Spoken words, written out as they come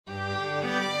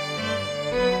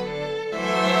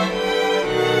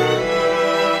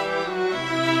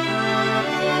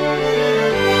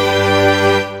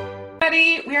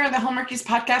Hallmarkies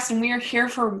podcast, and we are here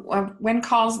for When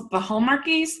Calls the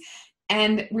Hallmarkies,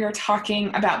 and we are talking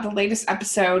about the latest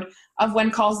episode of When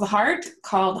Calls the Heart,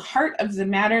 called Heart of the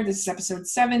Matter. This is episode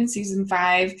 7, season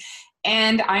 5,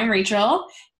 and I'm Rachel,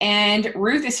 and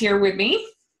Ruth is here with me.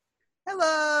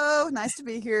 Hello, nice to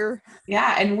be here.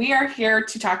 Yeah, and we are here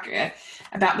to talk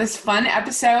about this fun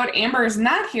episode. Amber is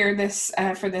not here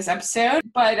for this episode,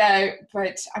 but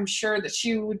I'm sure that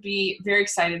she would be very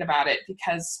excited about it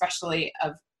because, especially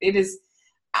it is.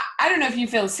 I don't know if you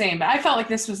feel the same, but I felt like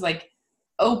this was like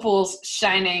Opal's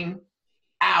shining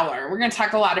hour. We're going to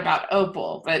talk a lot about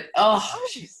Opal, but oh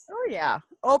yeah,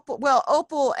 Opal. Well,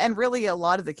 Opal and really a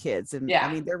lot of the kids, and yeah.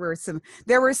 I mean there were some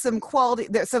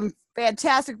some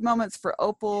fantastic moments for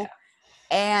Opal. Yeah.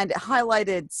 And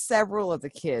highlighted several of the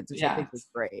kids, which I think was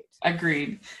great.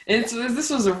 Agreed. This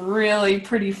was a really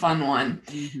pretty fun one.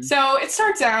 Mm-hmm. So it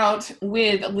starts out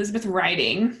with Elizabeth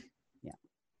writing. Yeah,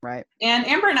 right. And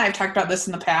Amber and I have talked about this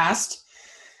in the past.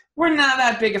 We're not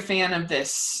that big a fan of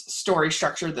this story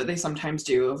structure that they sometimes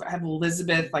do. I have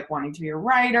Elizabeth like wanting to be a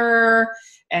writer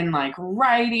and like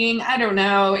writing. I don't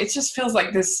know. It just feels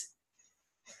like this.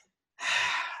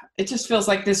 It just feels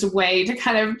like this way to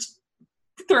kind of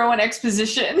throw an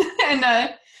exposition and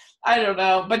I don't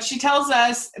know, but she tells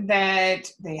us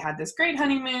that they had this great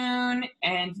honeymoon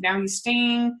and now he's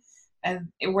staying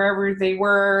wherever they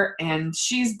were and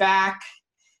she's back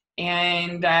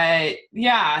and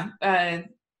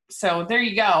so there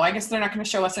you go. I guess they're not going to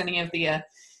show us any of the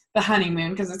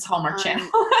honeymoon because it's Hallmark Channel.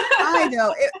 I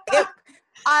know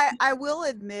I will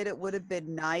admit it would have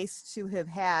been nice to have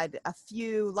had a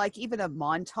few, like even a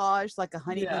montage, like a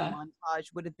honeymoon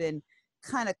montage would have been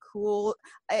kind of cool.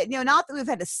 Not that we've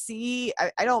had to see,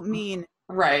 I don't mean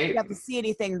right. You have to see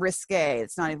anything risque.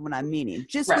 It's not even what I'm meaning.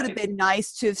 Just would have been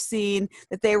nice to have seen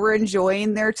that they were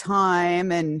enjoying their time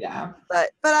but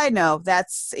I know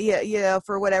that's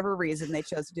for whatever reason they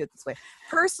chose to do it this way.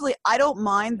 Personally, I don't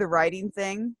mind the writing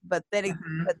thing, but then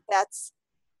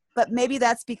but maybe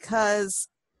that's because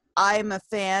I'm a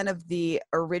fan of the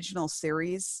original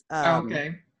series.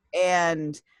 Okay.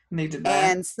 And they did that.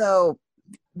 And so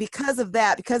because of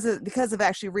that, because of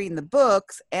actually reading the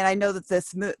books, and I know that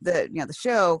the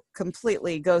show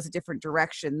completely goes a different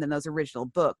direction than those original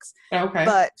books. Okay.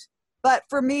 But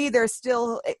for me, there's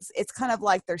still it's kind of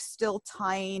like they're still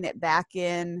tying it back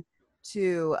in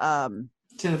to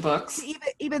the books.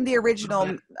 Even the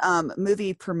original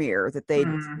movie premiere that they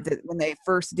when they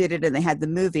first did it and they had the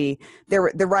movie, the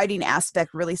writing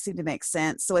aspect really seemed to make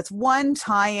sense. So it's one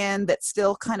tie-in that's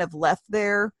still kind of left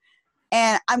there.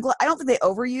 And I'm glad. I don't think they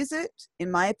overuse it,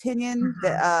 in my opinion.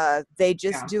 That they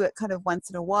just do it kind of once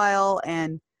in a while,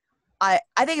 and I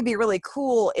think it'd be really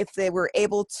cool if they were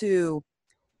able to,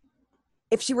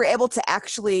 if she were able to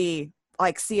actually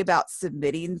like see about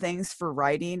submitting things for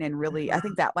writing, and really, I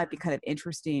think that might be kind of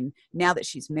interesting now that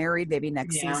she's married. Maybe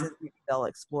next season maybe they'll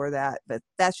explore that, but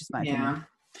that's just my opinion.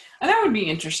 And that would be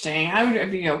interesting. I would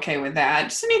be okay with that.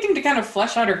 Just anything to kind of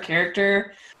flesh out her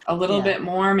character a little bit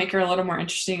more, make her a little more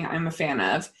interesting. I'm a fan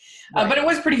of. But it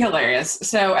was pretty hilarious.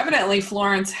 So evidently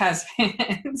Florence has been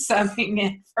subbing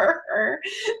in for her.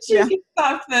 She gets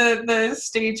off the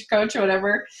stagecoach or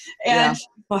whatever. And she's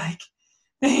like,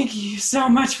 thank you so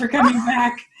much for coming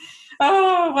back.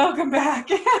 Oh, welcome back.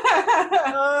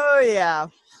 Oh, yeah.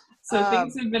 So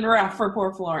things have been rough for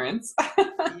poor Florence.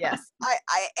 Yes.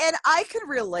 I can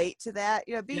relate to that.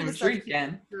 Being a substitute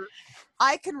teacher,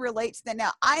 I can relate to that.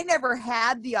 Now, I never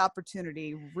had the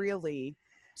opportunity really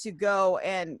to go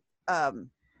and,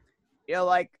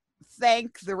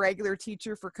 thank the regular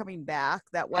teacher for coming back.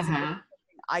 That wasn't something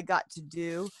I got to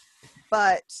do.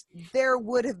 But there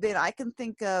would have been, I can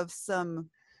think of some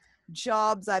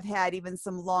jobs I've had, even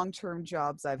some long-term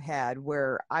jobs I've had,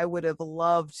 where I would have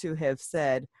loved to have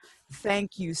said,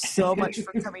 thank you so much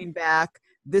for coming back.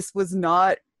 This was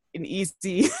not an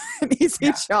easy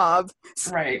job.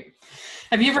 Right.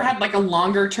 Have you ever had like a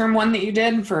longer term one that you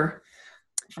did for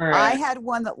I had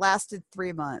one that lasted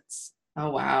 3 months. Oh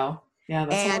wow. Yeah,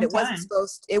 that's and it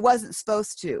wasn't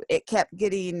supposed to. It kept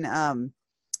getting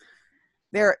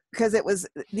there because it was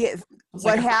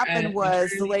what happened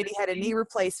was the lady had a knee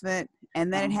replacement,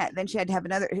 and then she had to have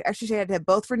she had to have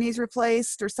both her knees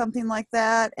replaced or something like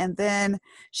that, and then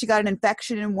she got an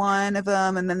infection in one of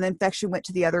them, and then the infection went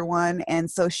to the other one,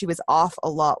 and so she was off a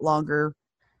lot longer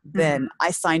than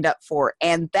I signed up for.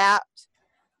 And that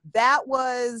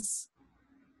was,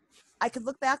 I could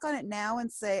look back on it now and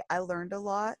say I learned a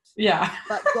lot. Yeah.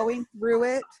 But going through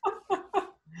it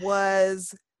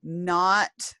was not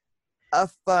a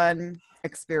fun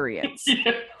experience.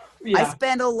 Yeah. I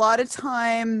spent a lot of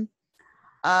time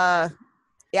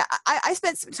yeah, I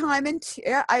spent some time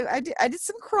I did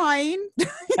some crying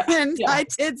and Yeah. I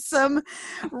did some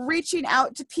reaching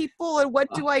out to people and what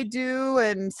do I do?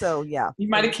 And so, yeah. You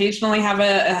might occasionally have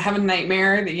a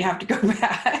nightmare that you have to go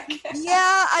back.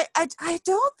 Yeah, I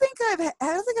don't think I've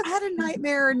had a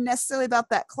nightmare necessarily about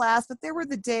that class, but there were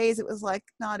the days it was like,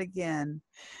 not again.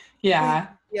 Yeah.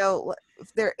 You know,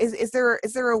 if is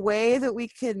there a way that we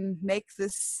can make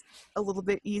this a little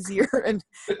bit easier? And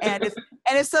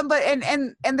if somebody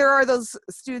and there are those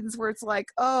students where it's like,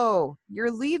 oh,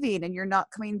 you're leaving and you're not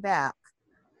coming back,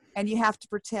 and you have to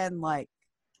pretend like,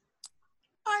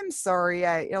 I'm sorry,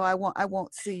 I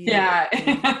won't see you. Yeah.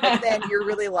 But then you're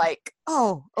really like,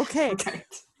 oh, okay. Right.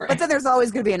 But then there's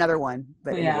always going to be another one.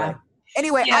 But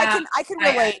anyway, Yeah. I can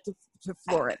relate to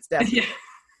Florence, definitely.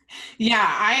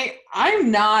 Yeah,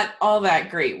 I'm not all that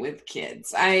great with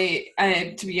kids. I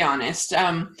to be honest,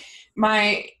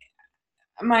 my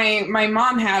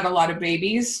mom had a lot of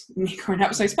babies growing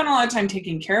up, so I spent a lot of time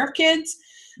taking care of kids.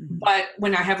 Mm-hmm. But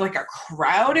when I have like a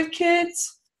crowd of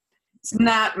kids, it's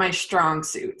not my strong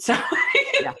suit. So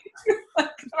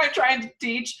I'm trying to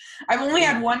teach. I've only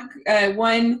had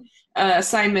one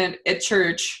assignment at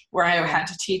church where I had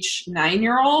to teach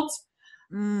 9-year-olds.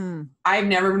 I've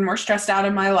never been more stressed out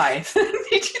in my life than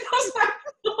teaching those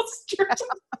 9-year-olds. Oh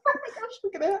my gosh,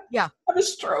 look at that. Yeah. I have a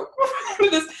stroke.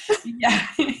 Yeah.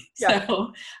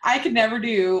 So I could never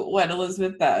do what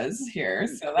Elizabeth does here.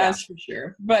 So that's for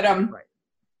sure. But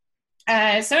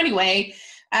so anyway,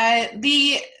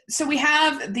 so we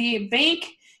have the bank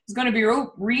is going to be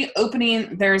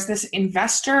reopening. There's this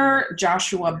investor,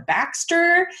 Joshua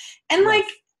Baxter, and like,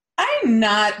 I'm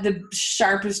not the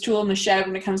sharpest tool in the shed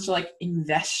when it comes to like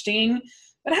investing,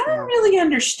 but I don't really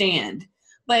understand.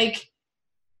 Like,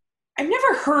 I've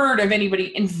never heard of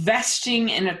anybody investing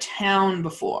in a town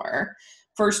before,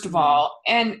 first of all.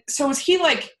 And so is he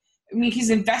like, I mean,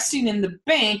 he's investing in the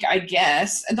bank, I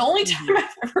guess. And the only time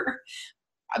I've ever,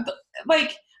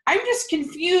 like, I'm just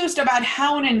confused about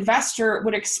how an investor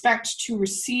would expect to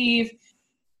receive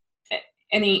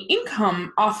any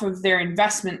income off of their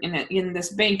investment in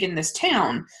this bank in this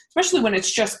town, especially when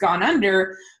it's just gone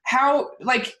under. How,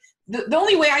 like, the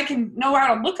only way I can know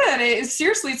how to look at it is,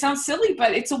 seriously, it sounds silly,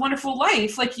 but it's a wonderful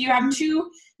life. Like, you have you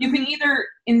can either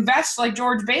invest like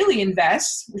George Bailey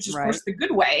invests, which is of course the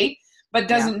good way, but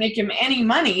doesn't make him any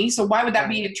money. So why would that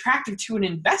be attractive to an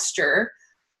investor?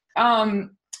 Or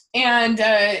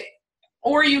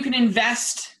you can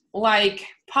invest like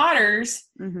Potter's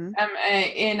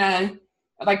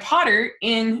like Potter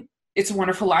in It's a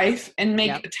Wonderful Life and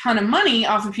make a ton of money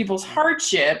off of people's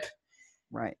hardship.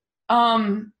 Right.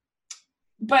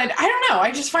 But I don't know. I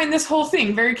just find this whole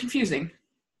thing very confusing.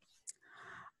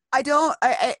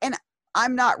 And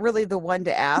I'm not really the one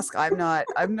to ask. I'm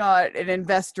not an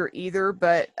investor either,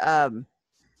 but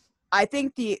I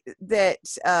think that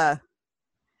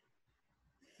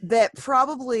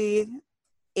probably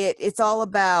it's all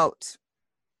about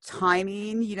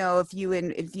timing. You know, if you're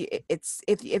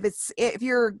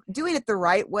doing it the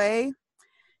right way,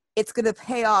 it's going to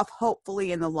pay off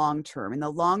hopefully in the long term. In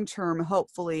the long term,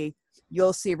 hopefully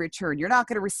you'll see a return. You're not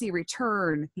going to receive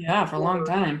return for a long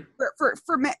time. For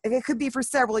it could be for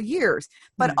several years,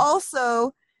 but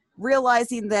also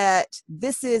realizing that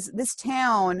this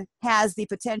town has the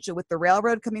potential with the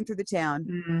railroad coming through the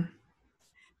town.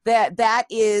 That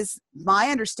is my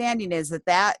understanding, is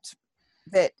that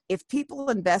if people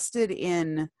invested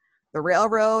in the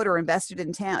railroad or invested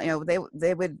in town, you know,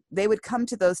 they would come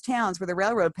to those towns where the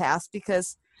railroad passed,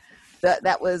 because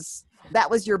that was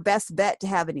your best bet to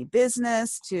have any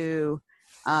business, to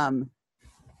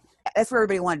that's where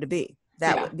everybody wanted to be,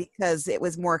 because it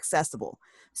was more accessible.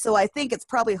 So I think it's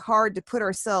probably hard to put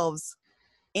ourselves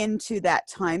into that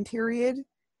time period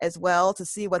as well to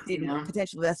see what the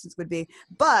potential investments would be.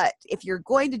 But if you're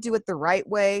going to do it the right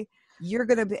way, you're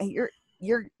going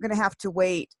to have to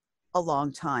wait a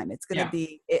long time. It's going to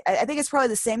be, I think it's probably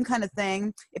the same kind of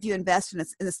thing if you invest in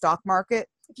the stock market.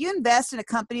 If you invest in a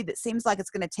company that seems like it's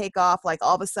going to take off, like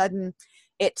all of a sudden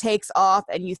it takes off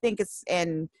and you think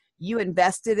and you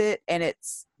invested it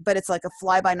but it's like a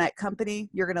fly-by-night company,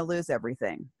 you're going to lose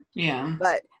everything. Yeah.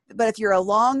 But if you're a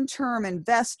long-term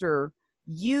investor,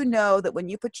 you know that when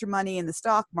you put your money in the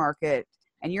stock market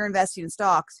and you're investing in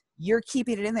stocks, you're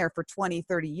keeping it in there for 20,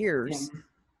 30 years.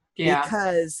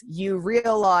 Because you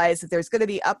realize that there's going to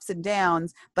be ups and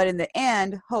downs, but in the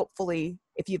end, hopefully,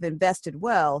 if you've invested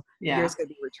well, there's going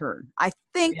to be a return. I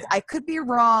think I could be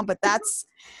wrong, but that's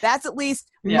at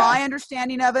least my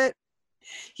understanding of it.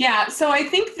 Yeah. So I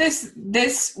think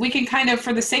this we can kind of,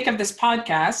 for the sake of this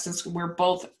podcast, since we're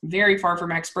both very far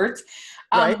from experts,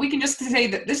 Right. We can just say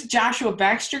that this Joshua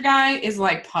Baxter guy is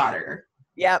like Potter.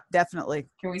 Yep, definitely.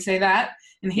 Can we say that?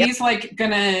 And he's like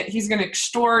he's gonna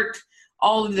extort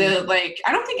all of the like.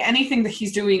 I don't think anything that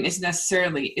he's doing is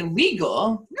necessarily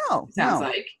illegal. No, sounds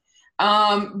like.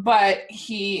 But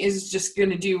he is just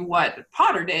gonna do what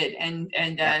Potter did and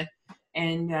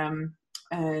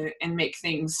make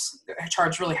things,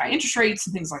 charge really high interest rates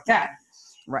and things like that.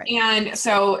 Right. And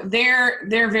so they're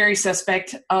very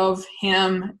suspect of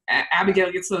him.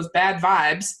 Abigail gets those bad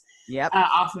vibes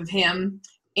off of him.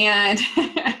 And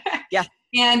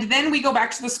and then we go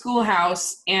back to the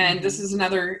schoolhouse, and this is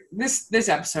another this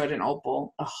episode in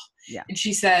Opal. And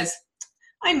she says,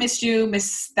 "I missed you,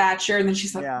 Miss Thatcher." And then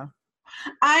she's like,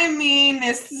 "I mean,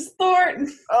 Mrs.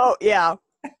 Thornton." Oh yeah.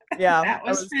 Yeah. that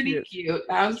was pretty cute.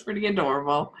 That was pretty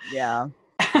adorable. Yeah.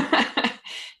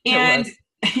 And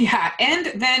and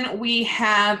then we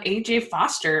have AJ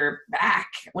Foster back.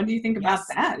 What do you think about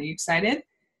that? Are you excited?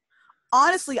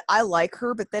 Honestly, I like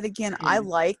her, but then again, I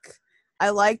like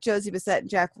Josie Bissett and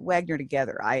Jack Wagner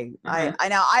together. I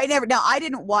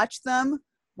didn't watch them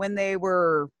when they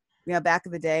were back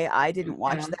in the day. I didn't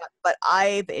watch that, but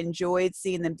I've enjoyed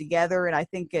seeing them together, and I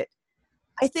think it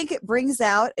brings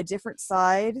out a different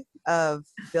side of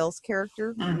Bill's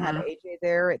character. When you have AJ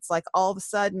there, it's like all of a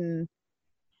sudden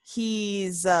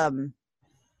he's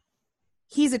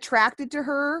attracted to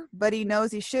her, but he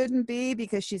knows he shouldn't be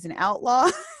because she's an outlaw.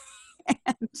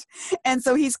 and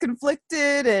so he's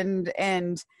conflicted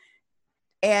and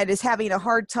is having a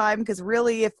hard time, because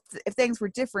really if things were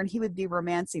different, he would be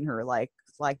romancing her like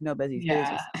nobody's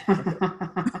business.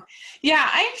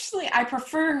 I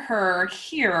prefer her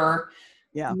here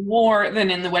more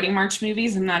than in the Wedding March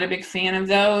movies. I'm not a big fan of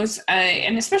those,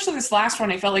 and especially this last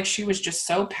one, I felt like she was just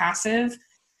so passive.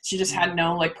 She just had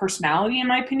no like personality, in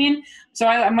my opinion. So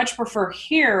I much prefer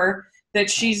here that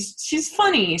she's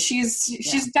funny.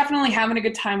 She's definitely having a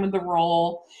good time with the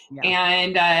role.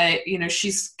 And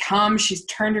she's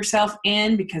turned herself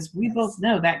in, because we both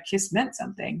know that kiss meant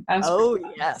something.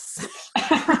 Yes.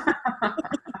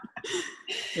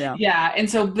 And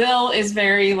so Bill is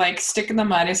very like stick in the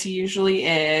mud, as he usually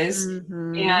is.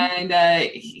 And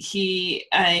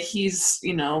he's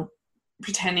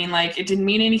pretending like it didn't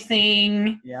mean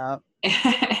anything.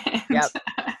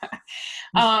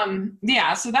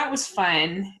 So that was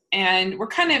fun, and we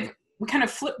kind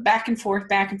of flip back and forth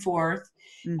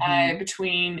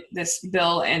between this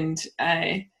Bill and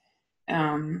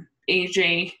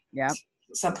AJ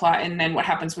subplot, and then what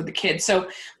happens with the kids. So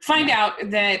find out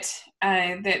that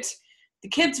the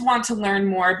kids want to learn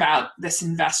more about this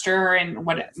investor and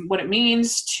what it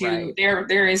means to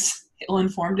they're as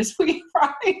ill-informed as we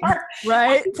probably are.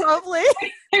 Right, probably.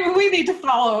 We need to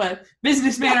follow a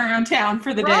businessman around town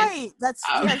for the day. Right, that's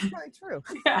probably true.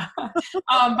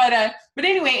 But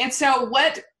anyway, and so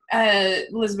what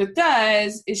Elizabeth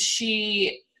does is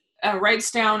she writes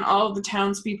down all of the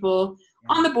townspeople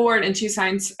on the board, and she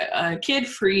assigns a kid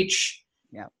for each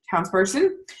townsperson.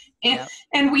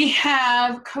 And we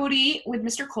have Cody with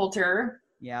Mr. Coulter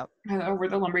over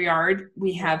the lumberyard.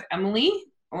 We have Emily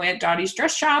at Dottie's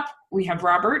dress shop. We have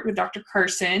Robert with Dr.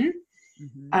 Carson.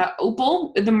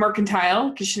 Opal at the mercantile,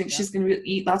 because she thinks she's going to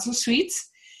eat lots of sweets.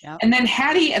 And then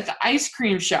Hattie at the ice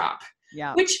cream shop.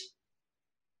 Which,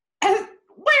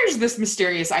 where's this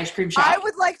mysterious ice cream shop? I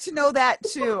would like to know that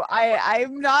too.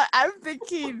 I'm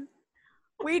thinking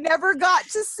we never got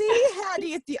to see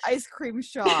Hattie at the ice cream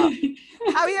shop. I mean,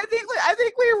 I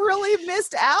think we really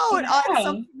missed out on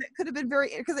something that could have been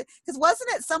very, because wasn't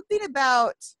it something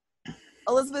about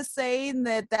Elizabeth saying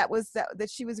that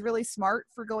she was really smart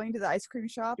for going to the ice cream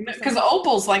shop? Because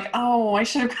Opal's like, oh, I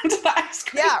should have gone to the ice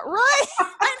cream. Yeah, right.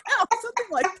 I know, something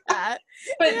like that.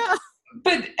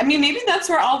 But I mean, maybe that's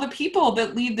where all the people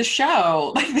that lead the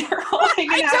show, like they're all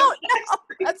hanging out. I don't know.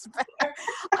 That's fair.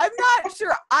 I'm not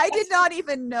sure. I did not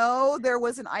even know there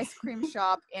was an ice cream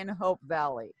shop in Hope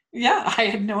Valley. Yeah, I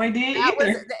had no idea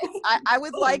either. I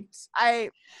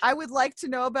would like to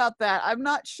know about that. I'm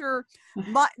not sure.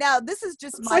 Now this is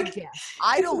just my guess.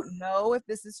 I don't know if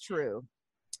this is true.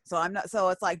 So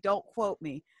it's like, don't quote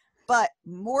me. But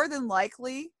more than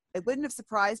likely, it wouldn't have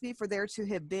surprised me for there to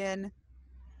have been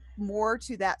more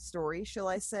to that story, shall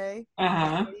I say.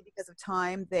 Maybe because of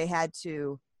time, they had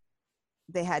to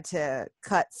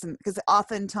cut some, because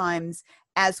oftentimes,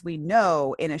 as we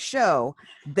know in a show,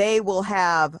 they will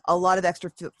have a lot of extra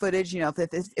footage. If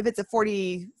it's a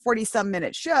 40 some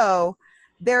minute show,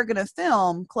 they're going to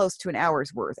film close to an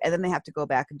hour's worth, and then they have to go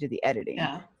back and do the editing.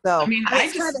 So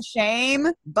it's kind of a shame,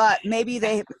 but maybe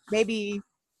they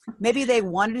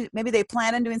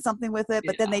plan on doing something with it,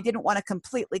 but then they didn't want to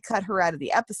completely cut her out of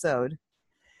the episode.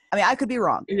 I mean, I could be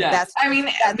wrong. Yeah. I mean,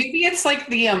 maybe it's like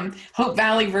the Hope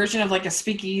Valley version of like a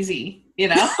speakeasy, you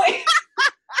know?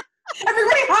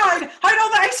 Everybody hide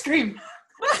all the ice cream.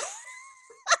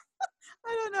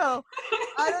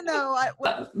 I don't know.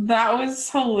 That was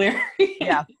hilarious.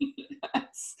 Yeah.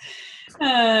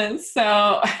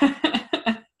 So,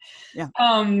 yeah.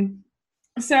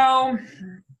 So,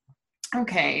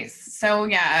 okay. So,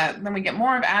 yeah, then we get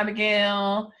more of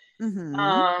Abigail.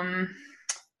 Mm-hmm.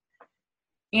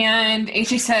 And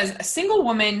AJ says a single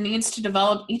woman needs to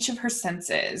develop each of her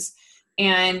senses.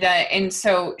 And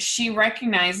so she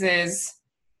recognizes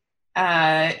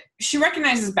Baxter,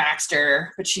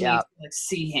 but she needs to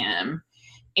see him.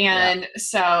 And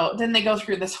so then they go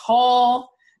through this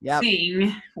whole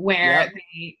thing where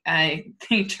they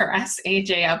dress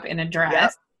AJ up in a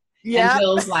dress. And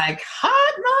Bill's like,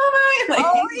 hot mama.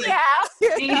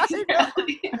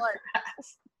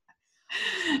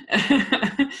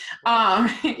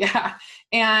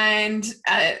 And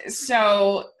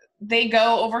so they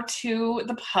go over to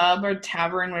the pub or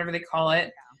tavern, whatever they call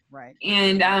it. Right.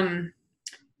 And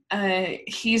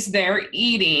he's there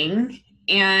eating,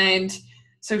 and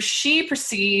so she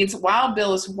proceeds while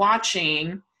Bill is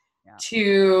watching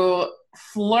to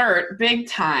flirt big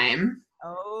time.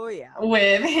 Oh yeah.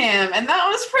 With him, and that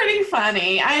was pretty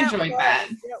funny. I enjoyed that.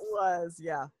 It was,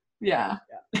 yeah. Yeah.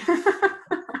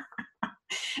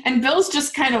 And Bill's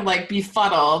just kind of like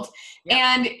befuddled.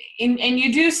 And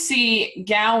you do see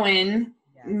Gowan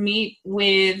meet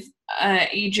with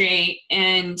AJ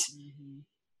and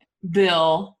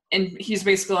Bill, and he's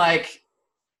basically like,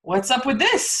 what's up with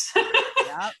this?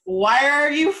 Why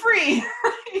are you free?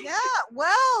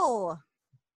 Well.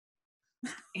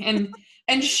 And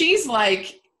she's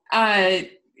like,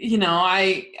 why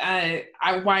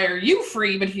are you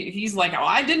free? But he's like, oh,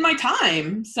 I did my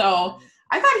time. So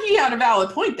I thought he had a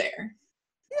valid point there.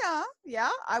 Yeah.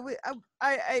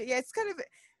 It's kind of,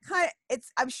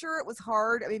 I'm sure it was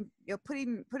hard. I mean,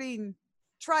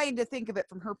 trying to think of it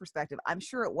from her perspective, I'm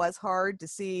sure it was hard to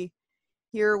see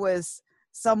here was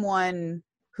someone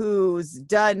who's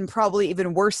done probably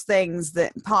even worse things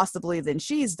than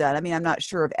she's done. I mean, I'm not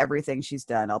sure of everything she's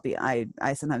done. I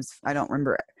sometimes, I don't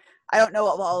remember. I don't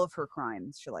know of all of her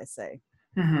crimes, shall I say.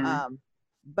 Mm-hmm.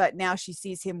 But now she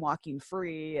sees him walking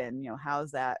free, and how's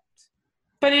that?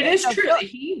 But it is true.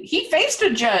 He faced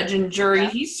a judge and jury.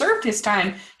 He served his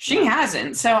time. She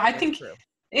hasn't. So I think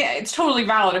it's totally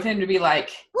valid of him to be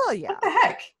like, well, what the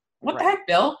heck? What the heck,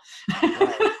 Bill?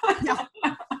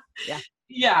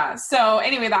 Yeah. So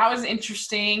anyway, that was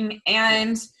interesting.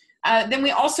 And then we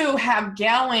also have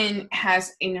Gowan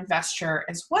has an investor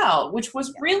as well, which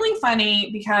was really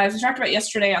funny because we talked about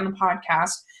yesterday on the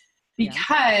podcast,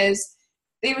 because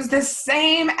it was the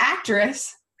same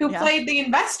actress who played the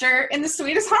investor in The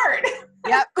Sweetest Heart.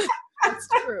 Yep. That's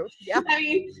true. Yeah. I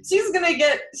mean, she's gonna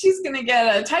get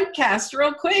a typecast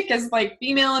real quick as like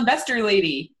female investor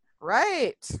lady.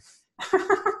 Right.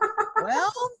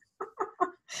 Well,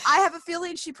 I have a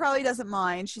feeling she probably doesn't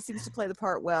mind. She seems to play the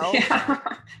part well.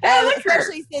 And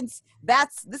especially since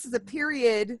this is a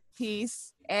period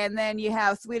piece, and then you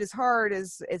have Sweetest Heart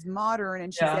is modern,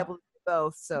 and she's able to do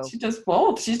both. So she does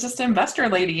both. She's just an investor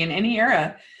lady in any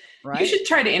era. Right. You should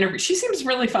try to interview. She seems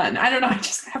really fun. I don't know. I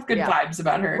just have good vibes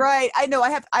about her. Right. I know.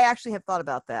 I actually have thought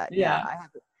about that. Yeah. I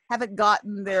haven't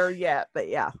gotten there yet, but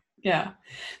yeah. Yeah.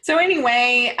 So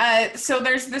anyway, so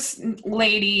there's this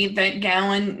lady that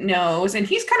Gowan knows, and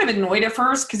he's kind of annoyed at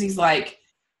first because he's like,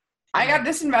 I got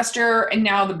this investor, and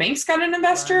now the bank's got an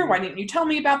investor. Why didn't you tell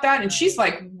me about that? And she's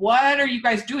like, what are you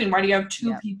guys doing? Why do you have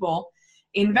two people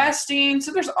investing?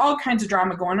 So there's all kinds of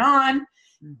drama going on.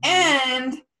 Mm-hmm.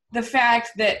 And the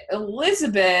fact that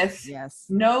Elizabeth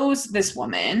knows this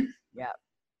woman. Yeah.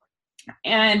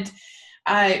 And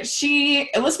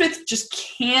Elizabeth just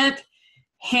can't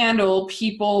handle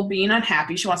people being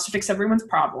unhappy. She wants to fix everyone's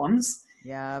problems.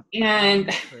 Yeah. And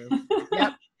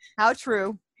how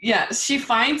true. Yeah, she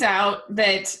finds out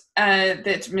that that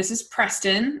Mrs.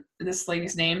 Preston, this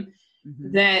lady's name,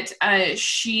 that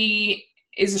she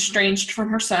is estranged from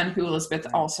her son, who Elizabeth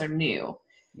also knew.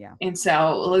 Yeah. And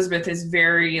so Elizabeth is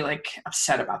very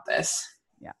upset about this.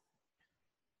 Yeah.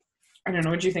 I don't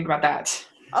know. What do you think about that?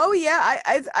 Oh yeah,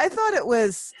 I thought it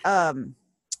was.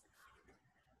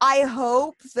 I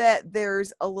hope that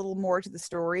there's a little more to the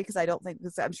story, because I don't think,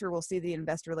 because I'm sure we'll see the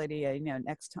investor lady,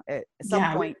 next time at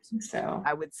some point. So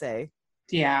I would say.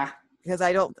 Yeah. Because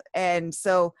I don't, and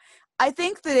so I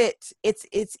think that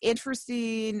it's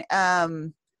interesting.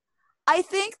 I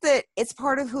think that it's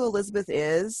part of who Elizabeth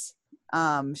is.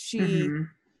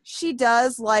 she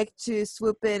does like to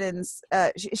swoop in and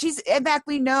she's, in fact,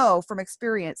 we know from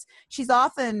experience, she's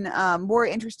often more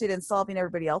interested in solving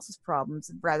everybody else's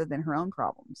problems rather than her own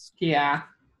problems. Yeah.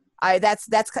 That's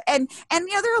and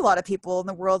there are a lot of people in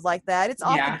the world like that. It's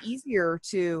often easier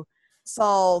to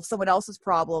solve someone else's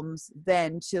problems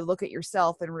than to look at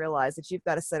yourself and realize that you've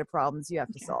got a set of problems you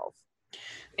have to solve.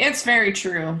 It's very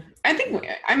true. I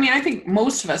think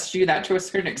most of us do that to a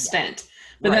certain extent,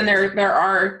 but then there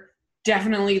are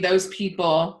definitely those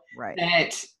people that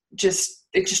it just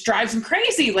drives them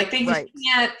crazy. Like they just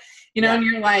can't, and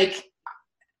you're like,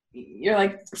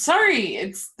 sorry,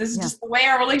 this is just the way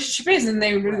our relationship is. And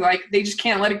they really they just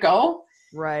can't let it go.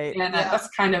 Right. And that's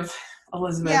kind of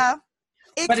Elizabeth. Yeah.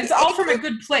 But it's all from a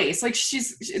good place. Like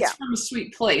it's from a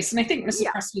sweet place. And I think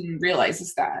Mrs. Preston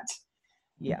realizes that.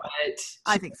 Yeah. But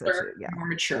I think so too. Yeah. More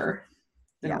mature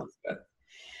than Elizabeth.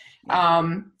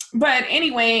 But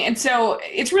anyway, and so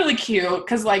it's really cute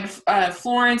because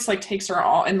Florence takes her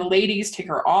all, and the ladies take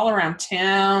her all around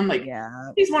town.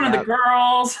 He's one of the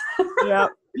girls.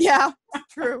 Yeah,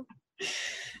 true.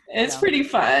 It's pretty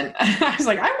fun. I was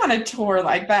like, I want a tour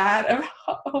like that of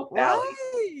Hope Valley.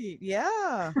 Right.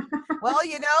 Yeah. Well,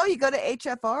 you go to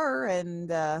HFR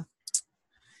and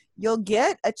you'll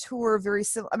get a tour very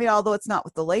similar. I mean, although it's not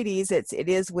with the ladies, it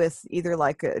is with either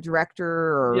a director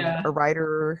or a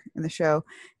writer in the show,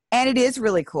 and it is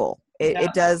really cool.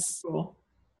 It does. Cool.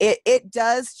 It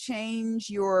does change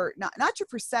your not your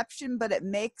perception, but it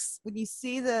makes, when you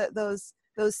see those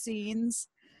scenes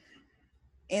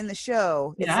in the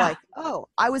show, it's like, oh,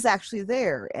 I was actually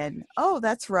there, and oh,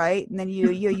 that's right. And then you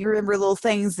remember little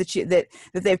things that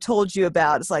they've told you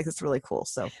about. It's like, it's really cool.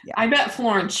 So yeah, I bet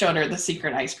Florence showed her the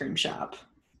secret ice cream shop.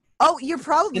 Oh, you're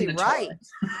probably right.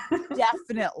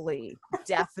 Definitely.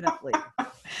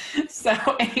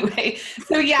 So anyway,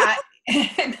 so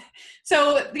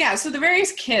the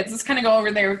various kids, let's kind of go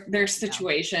over their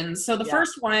situations. So the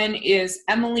first one is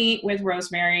Emily with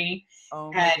Rosemary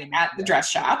at the dress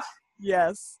shop.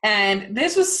 Yes. And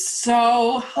this was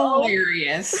so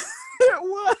hilarious. It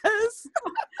was.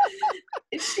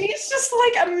 She's just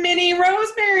like a mini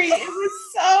Rosemary. It was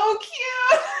so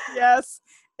cute. Yes.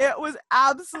 It was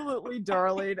absolutely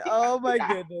darling. Oh my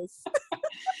goodness.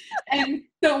 And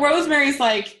so Rosemary's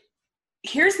like,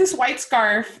 here's this white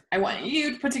scarf. I want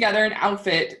you to put together an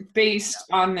outfit based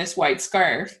on this white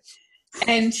scarf.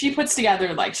 And she puts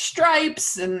together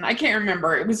stripes, and I can't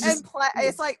remember. It was just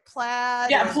it's like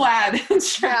plaid. Yeah, plaid.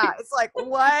 Yeah, it's like,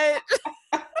 what?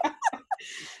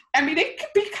 I mean, it could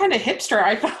be kind of hipster.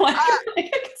 I felt like I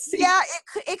could see. Yeah,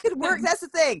 it could work. That's the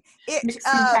thing. Mixing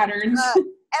patterns.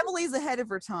 Emily's ahead of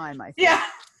her time, I think. Yeah,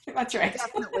 that's right.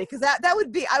 Definitely, because that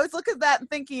would be. I was looking at that and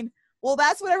thinking, well,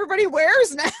 that's what everybody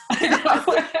wears now.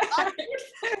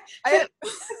 I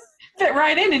fit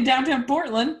right in downtown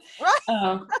Portland.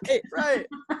 Right. Right.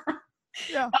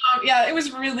 Yeah. It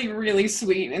was really, really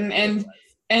sweet,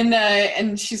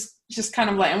 and she's just kind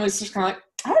of like, Emily's just kind of like,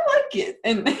 I like it,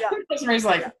 and Rosemary's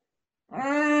like,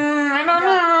 I don't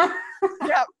know.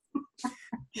 Yeah.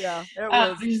 Yeah, it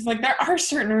was. She's like, there are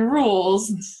certain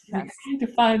rules. I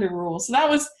defy the rules. So that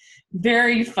was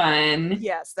very fun.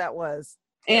 Yes, that was.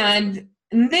 And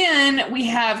then we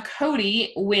have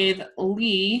Cody with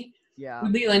Lee. Yeah.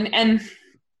 With Leland, and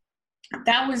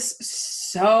that was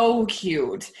so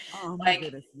cute. Oh my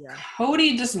goodness, yeah.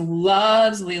 Cody just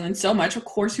loves Leland so much. Of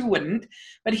course, who wouldn't?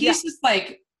 But he's just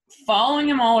following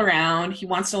him all around. He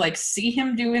wants to see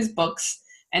him do his books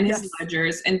and his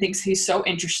ledgers, and thinks he's so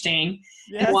interesting.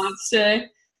 Yes. And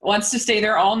wants to stay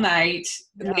there all night.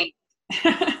 Yeah.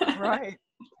 Right.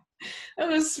 It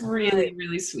was really,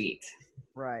 really sweet.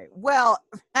 Right. Well,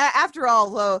 after all,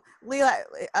 though, Lee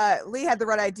had the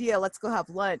right idea. Let's go have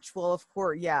lunch. Well, of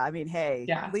course, yeah. I mean, hey,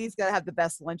 Lee's got to have the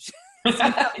best lunch.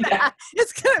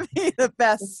 It's going to be the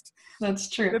best. That's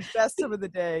true. The best time of the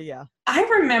day, yeah. I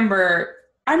remember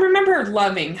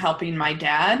loving helping my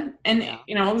dad. And, it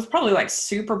was probably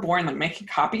super boring, making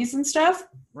copies and stuff.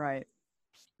 Right.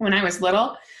 When I was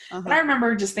little. Uh-huh. But I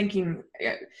remember just thinking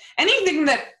anything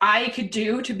that I could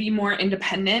do to be more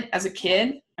independent as a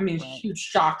kid. I mean, huge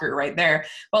shocker right there.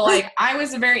 But I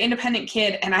was a very independent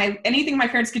kid, and anything my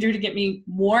parents could do to get me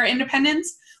more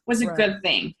independence was a good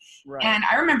thing. Right. And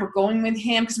I remember going with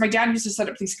him because my dad used to set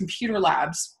up these computer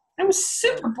labs. It was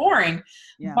super boring,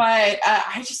 but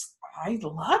I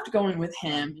loved going with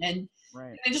him, and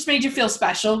it just made you feel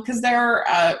special because there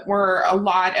were a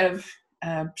lot of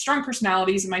strong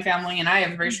personalities in my family, and I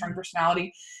have a very strong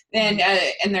personality, and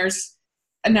there's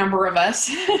a number of us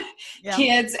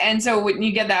kids, and so when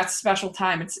you get that special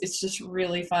time, it's just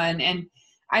really fun. And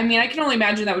I mean, I can only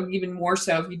imagine that would be even more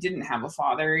so if you didn't have a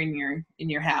father in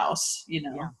your house,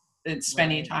 and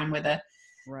spending time with a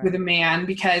man,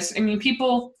 because I mean,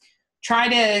 people try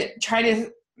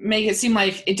to make it seem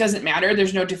like it doesn't matter.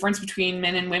 There's no difference between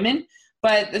men and women,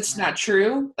 but that's not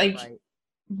true. Like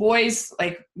boys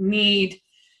need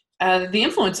the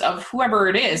influence of whoever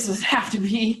it is. It doesn't have to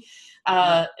be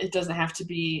it doesn't have to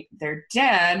be their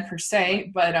dad per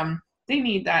se, but they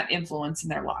need that influence in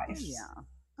their life.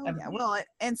 Well,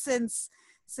 and since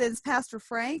Pastor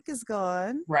Frank is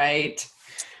gone, right,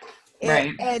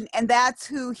 and that's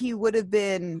who he would have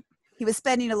been. He was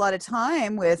spending a lot of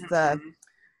time with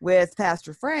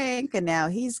Pastor Frank, and now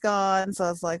he's gone. So I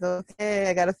was like, okay,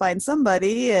 I got to find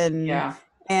somebody, and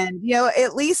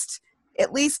at least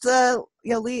Lee's a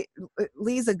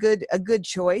good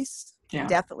choice. Yeah.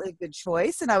 Definitely a good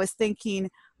choice. And I was thinking,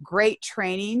 great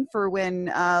training for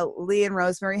when Lee and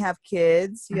Rosemary have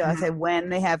kids. I say when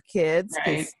they have kids,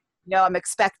 because I'm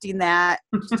expecting that.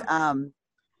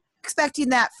 Expecting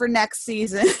that for next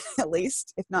season, at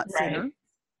least, if not sooner.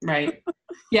 Right.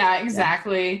 Yeah,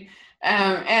 exactly.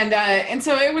 And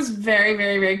so it was very,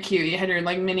 very, very cute. You had your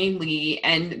like mini Lee,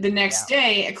 and the next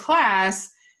day at class,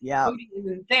 Cody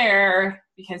isn't there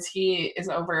because he is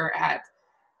over at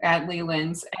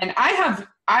Leland's. And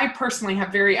I personally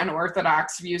have very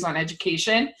unorthodox views on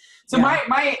education. So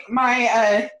my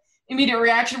immediate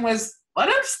reaction was, let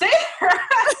him stay there.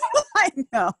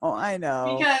 I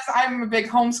know. Because I'm a big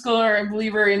homeschooler and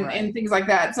believer in things like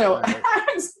that. So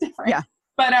it's different. Yeah.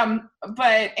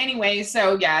 But anyway,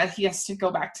 so he has to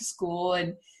go back to school,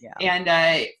 and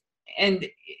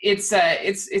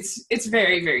it's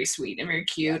very, very sweet and very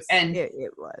cute. Yes, and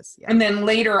it was. Yeah. And then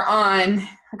later on,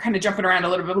 I'm kind of jumping around a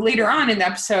little bit, but later on in the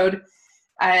episode,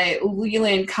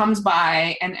 Leland comes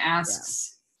by and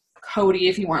asks Cody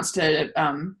if he wants to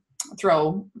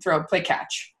play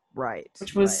catch. Right.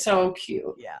 Which was so cute.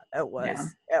 Yeah, it was.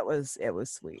 Yeah. It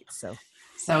was sweet. So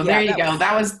there you go.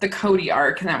 That was the Cody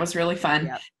arc, and that was really fun.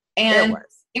 Yeah, and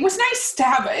it was nice to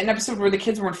have an episode where the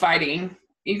kids weren't fighting.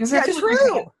 Because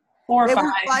true. 4 or 5. They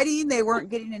weren't fighting. They weren't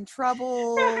getting in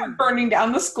trouble. Burning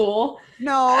down the school.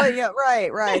 No,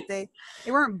 right. They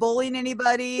weren't bullying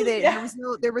anybody. There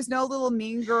was no little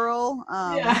mean girl.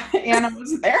 Anna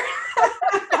was there.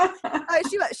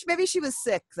 Maybe she was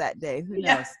sick that day. Who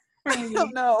knows? Maybe. I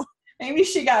don't know. Maybe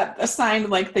she got assigned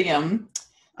like the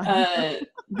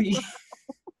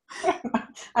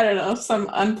I don't know, some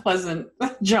unpleasant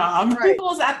job. Right. People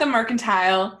was at the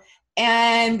Mercantile,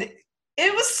 and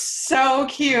it was so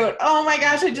cute. Oh my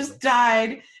gosh, I just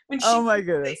died when she. Oh my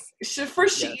goodness! She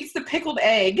eats the pickled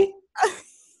egg,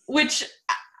 which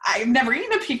I've never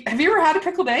eaten Have you ever had a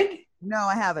pickled egg? No,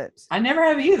 I haven't. I never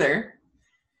have either.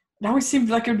 It always seemed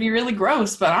like it would be really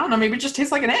gross, but I don't know. Maybe it just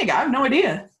tastes like an egg. I have no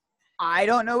idea. I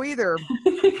don't know either.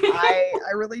 I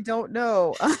really don't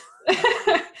know.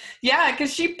 Yeah,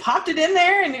 because she popped it in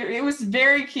there, and it was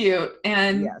very cute.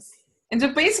 And and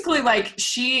so basically, like,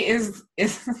 she is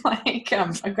like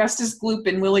Augustus Gloop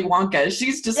and Willy Wonka.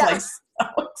 She's just like so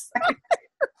excited.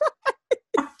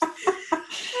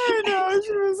 I know,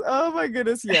 she was. Oh my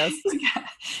goodness, yes.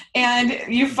 And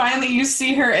you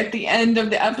see her at the end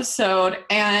of the episode,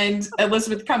 and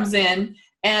Elizabeth comes in,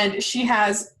 and she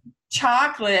has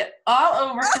chocolate all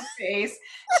over her face.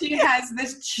 She has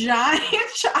this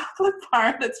giant chocolate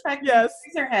bar that's practically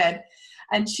her head,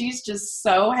 and she's just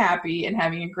so happy and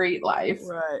having a great life.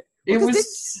 Right. It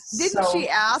was. Didn't she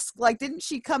ask? Like, didn't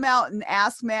she come out and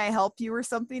ask, "May I help you?" or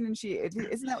something? And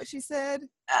isn't that what she said?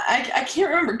 I can't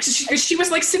remember, because she was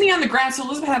like sitting on the ground, so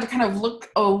Elizabeth had to kind of look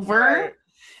over.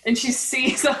 And she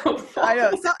sees I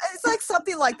know. So it's like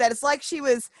something like that. It's like she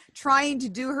was trying to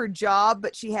do her job,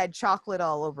 but she had chocolate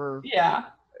all over. Yeah.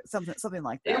 Something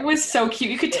like that. It was so cute.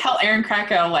 You could tell Aaron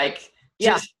Krakow like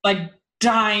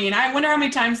dying. I wonder how many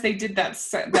times they did that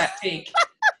take.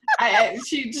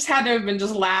 She just had to have been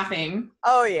just laughing.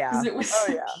 Oh yeah. It was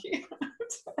so cute.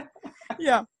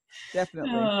 Yeah.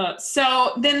 Definitely.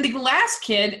 So then the last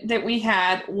kid that we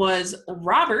had was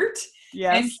Robert.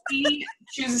 Yes. And he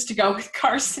chooses to go with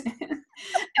Carson. And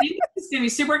he thinks it's going to be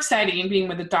super exciting being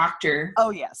with a doctor.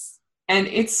 Oh, yes. And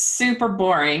it's super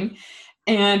boring.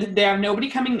 And they have nobody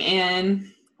coming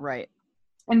in. Right.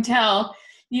 Until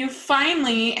you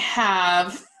finally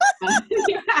have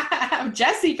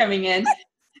Jesse coming in.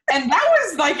 And that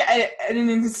was like an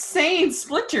insane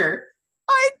splinter.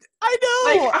 I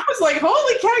know. Like, I was like,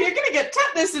 holy cow, you're going to get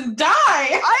tetanus and die.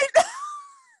 I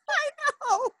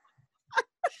know.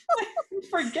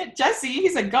 Forget Jesse,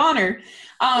 he's a goner.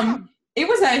 It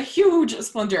was a huge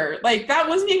splinter. Like, that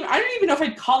wasn't even, I don't even know if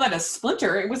I'd call that a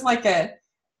splinter. It was like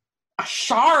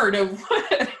shard of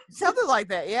wood. Something like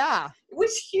that, yeah. It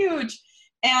was huge.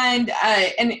 And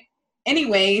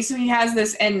anyway, so he has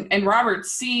this, and Robert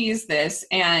sees this,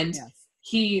 and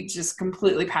he just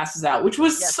completely passes out, which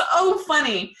was so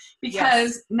funny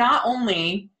because not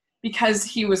only because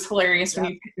he was hilarious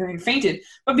when he fainted,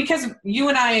 but because you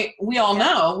and we all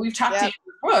know, we've talked to Andrew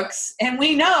Brooks, and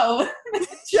we know. I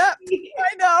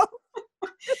know.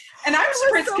 And I was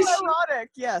surprised because so ironic,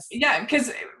 yeah,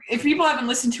 because if people haven't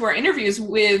listened to our interviews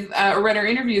with or read our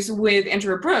interviews with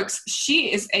Andrea Brooks,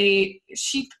 she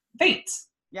faints,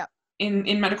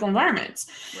 in medical environments,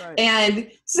 right.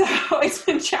 And so it's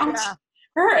been challenging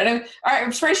her, and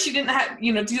I'm surprised she didn't have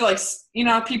do like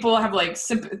people have like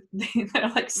sympathy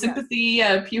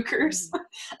pukers.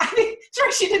 I think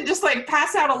sure she didn't just like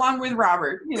pass out along with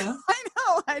Robert.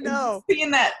 I know.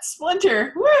 Seeing that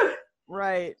splinter, woo.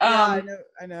 Right. I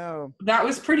know. That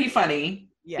was pretty funny.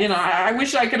 Yes. I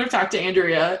wish I could have talked to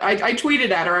Andrea. I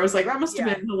tweeted at her. I was like, that must have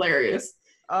been hilarious.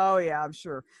 Oh yeah, I'm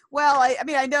sure. Well,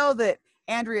 I know that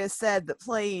Andrea said that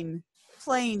playing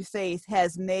Faith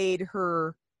has made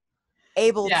her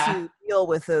able to deal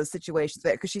with those situations.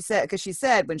 Because she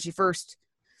said when she first,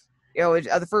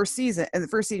 the first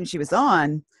season she was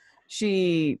on,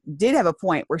 she did have a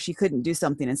point where she couldn't do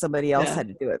something and somebody else had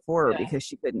to do it for her because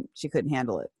she couldn't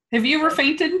handle it. Have you ever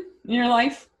fainted in your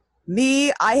life?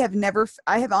 Me, I have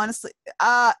honestly,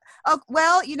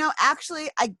 actually,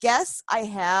 I guess I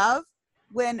have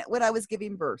when I was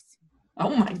giving birth.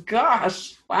 Oh my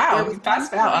gosh. Wow. You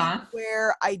passed out, huh?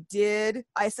 Where I did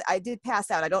pass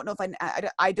out. I don't know if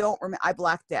I don't remember. I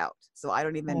blacked out. So I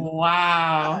don't even.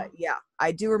 Wow.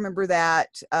 I do remember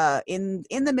that in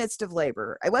the midst of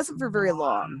labor. It wasn't for very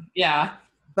long. Yeah.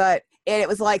 But it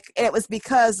was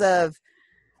because of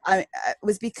my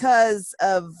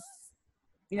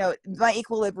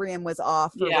equilibrium was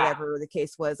off or whatever the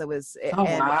case was. Wow. It was,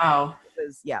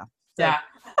 So,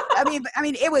 I mean,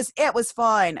 it was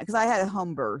fine because I had a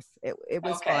home birth. It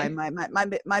was fine. My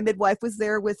midwife was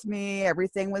there with me.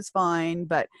 Everything was fine.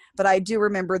 But I do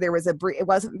remember there was it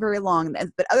wasn't very long.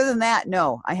 But other than that,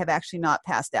 no, I have actually not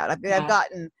passed out. I've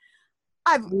gotten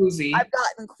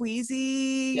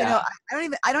queasy. Yeah.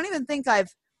 I don't even think I've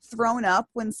thrown up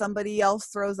when somebody else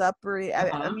throws up, or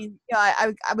I mean,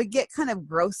 I would get kind of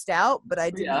grossed out, but I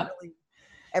didn't really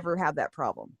ever have that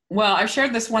problem. Well, I've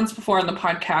shared this once before on the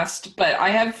podcast, but I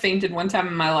have fainted one time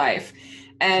in my life,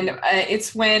 and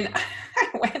it's when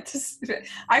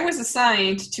I was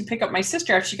assigned to pick up my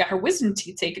sister after she got her wisdom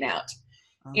teeth taken out,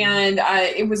 and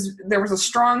there was a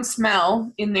strong smell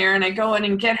in there, and I go in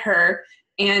and get her,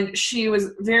 and she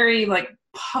was very like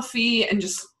puffy and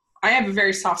just. I have a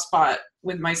very soft spot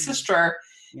with my sister,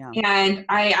 and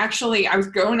I was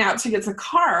going out to get the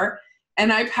car,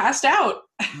 and I passed out.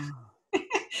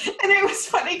 And it was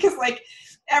funny because like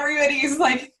everybody's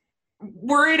like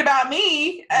worried about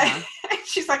me. And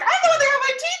she's like, I know they have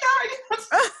my teeth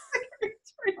out.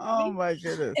 Oh my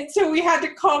goodness. And so we had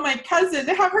to call my cousin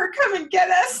to have her come and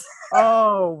get us.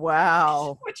 Oh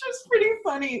wow. Which was pretty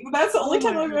funny. That's the only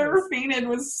time I've ever fainted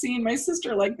was seeing my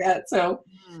sister like that. So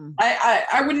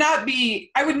I would not be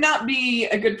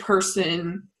a good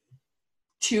person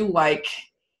to like,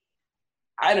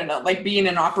 I don't know, like be in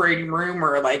an operating room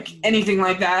or like anything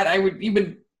like that. I'd be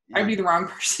the wrong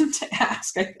person to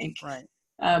ask, I think. Right.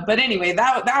 But anyway,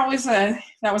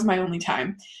 that was my only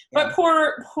time. Yeah. But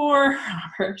poor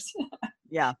Robert.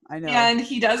 Yeah, I know. And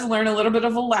he does learn a little bit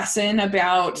of a lesson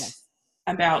about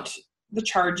the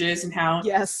charges and how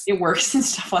it works and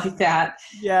stuff like that.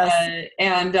 Yes.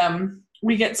 And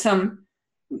we get some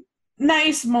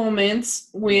nice moments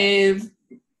with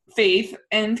Faith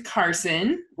and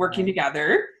Carson working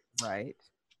together. Right.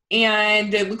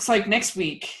 And it looks like next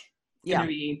week gonna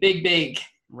be big.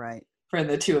 Right. For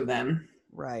the two of them.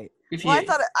 Right.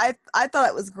 I thought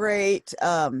it was great.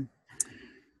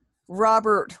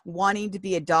 Robert wanting to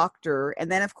be a doctor,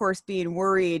 and then of course being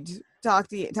worried,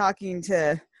 talking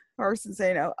to Carson,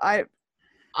 saying, "Oh,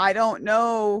 I don't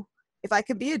know if I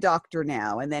could be a doctor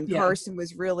now." And then Carson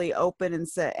was really open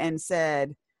and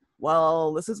said,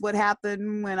 "Well, this is what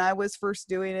happened when I was first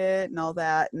doing it, and all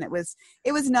that." And it was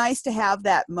nice to have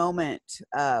that moment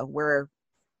where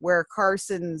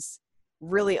Carson's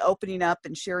really opening up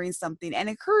and sharing something and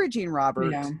encouraging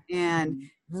Robert and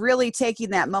really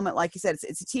taking that moment. Like you said,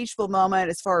 it's a teachable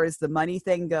moment as far as the money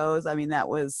thing goes. I mean, that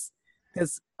was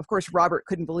because of course Robert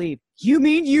couldn't believe, you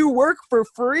mean you work for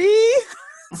free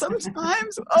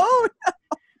sometimes? Oh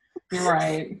no.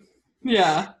 Right.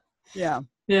 Yeah.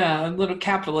 A little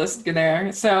capitalist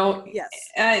there. So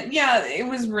it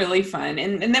was really fun.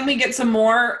 And then we get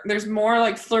there's more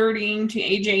like flirting to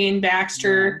AJ and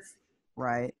Baxter. Yes.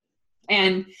 Right.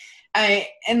 And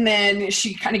And then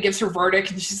she kind of gives her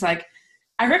verdict, and she's like,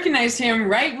 I recognized him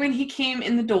right when he came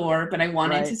in the door, but I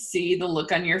wanted to see the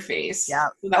look on your face. Yeah.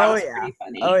 So that was pretty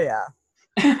funny. Oh, yeah.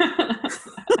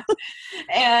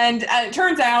 And it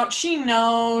turns out she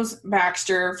knows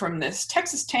Baxter from this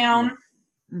Texas town.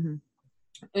 Mm-hmm.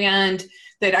 And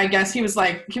that I guess he was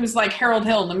like Harold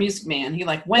Hill, the Music Man. He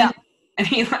like went and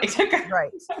he like took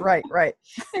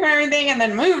everything and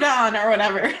then moved on or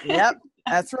whatever. Yep,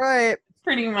 that's right.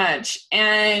 Pretty much.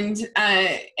 And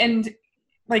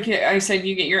like I said,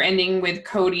 you get your ending with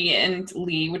Cody and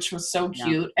Lee, which was so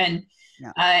cute. And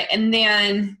and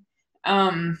then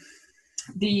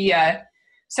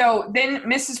so then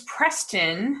Mrs.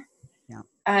 Preston,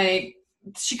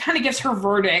 she kind of gives her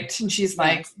verdict, and she's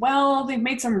like, well, they've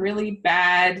made some really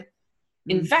bad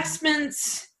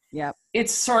investments. Yep.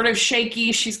 It's sort of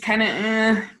shaky. She's kind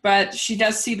of, but she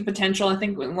does see the potential. I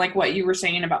think like what you were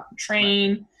saying about the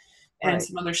train and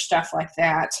some other stuff like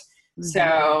that. Mm-hmm.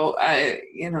 So,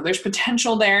 there's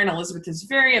potential there, and Elizabeth is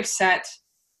very upset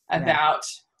about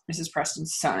Mrs.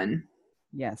 Preston's son.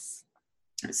 Yes.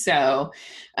 So,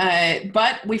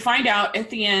 but we find out at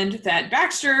the end that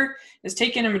Baxter has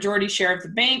taken a majority share of the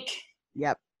bank.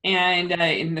 Yep. And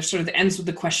it sort of ends with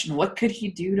the question, what could he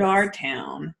do to our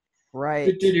town?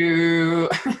 Right.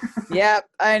 Yep,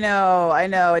 I know.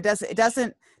 It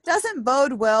doesn't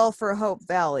bode well for Hope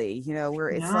Valley, where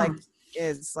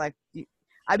it's like,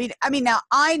 I mean, now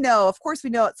I know, of course we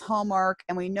know it's Hallmark,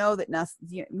 and we know that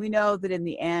in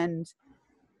the end,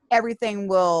 everything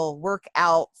will work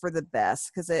out for the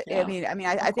best. Cause I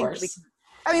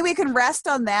think we can rest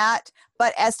on that,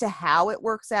 but as to how it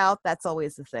works out, that's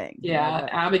always the thing. Yeah.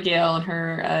 Abigail and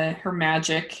her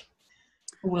magic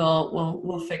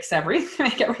will fix everything,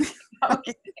 make everything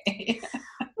okay.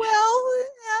 Well,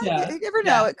 you never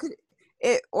know. It could,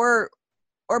 or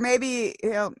maybe,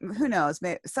 who knows?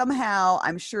 Somehow,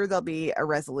 I'm sure there'll be a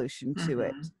resolution to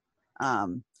it.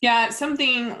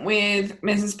 Something with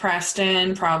Mrs.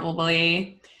 Preston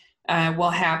probably will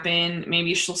happen.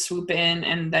 Maybe she'll swoop in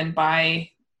and then buy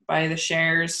the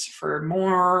shares for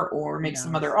more, or make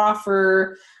some other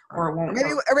offer, or it won't.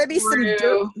 Maybe some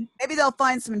dirt. Maybe they'll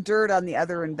find some dirt on the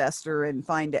other investor and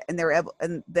find it, and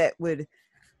that would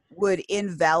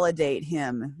invalidate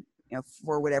him,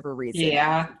 for whatever reason.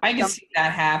 Yeah, I can see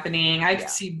that happening. I could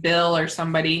see Bill or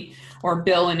somebody, or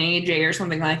Bill and AJ or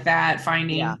something like that,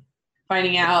 finding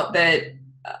out that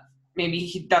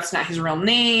maybe that's not his real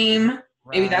name.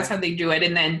 Right. Maybe that's how they do it.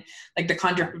 And then like the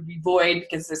contract would be void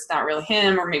because it's not really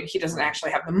him, or maybe he doesn't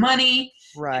actually have the money.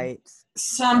 Right.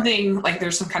 Something like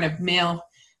there's some kind of mail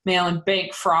and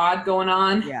bank fraud going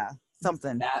on. Yeah.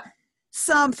 Something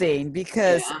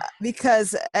because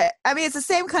I mean, it's the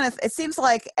same kind of, it seems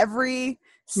like every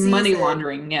season, money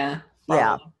laundering. Yeah. Probably.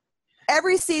 Yeah.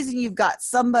 Every season you've got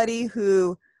somebody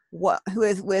who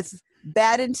is with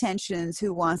bad intentions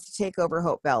who wants to take over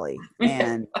Hope Valley.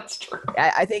 And that's true.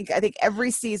 I think every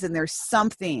season there's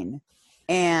something,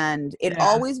 and it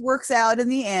always works out in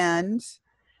the end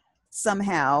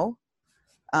somehow.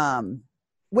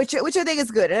 Which I think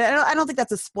is good. And I don't think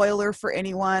that's a spoiler for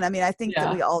anyone. I mean, I think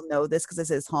that we all know this because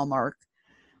this is Hallmark.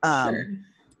 Sure.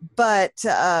 But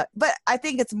I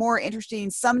think it's more interesting.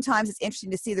 Sometimes it's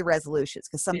interesting to see the resolutions,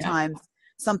 because sometimes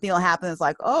something will happen. It's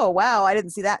like, oh wow, I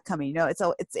didn't see that coming.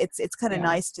 It's kind of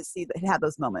nice to see have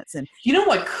those moments. And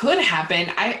what could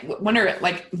happen? I wonder,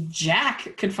 like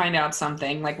Jack could find out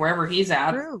something, like wherever he's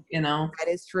at. True. That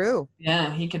is true.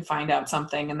 Yeah, he could find out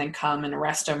something and then come and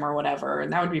arrest him or whatever,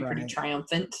 and that would be pretty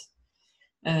triumphant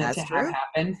to have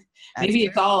happen. Maybe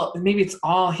it's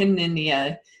all hidden in the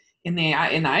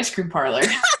ice cream parlor.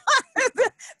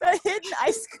 the hidden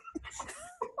ice cream.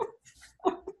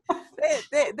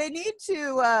 They need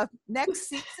to next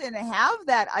season have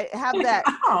that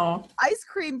ice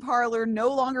cream parlor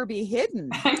no longer be hidden.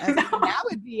 That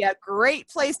would be a great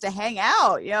place to hang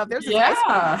out. If there's an ice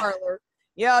cream parlor,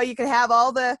 you could have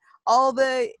all the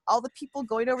people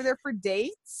going over there for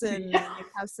dates, and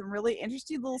have some really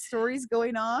interesting little stories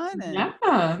going on.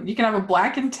 And you can have a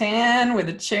black and tan with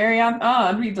a cherry on. Oh,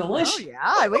 it'd be delicious. Oh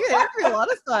yeah, it'd be a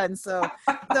lot of fun. So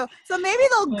maybe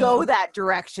they'll go that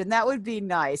direction. That would be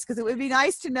nice, because it would be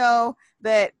nice to know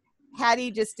that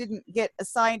Hattie just didn't get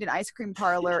assigned an ice cream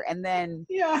parlor and then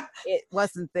it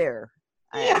wasn't there.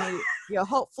 I mean,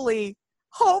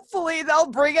 hopefully they'll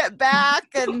bring it back,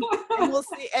 and we'll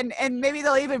see, and maybe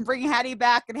they'll even bring Hattie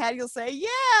back, and Hattie will say,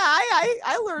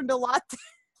 I learned a lot.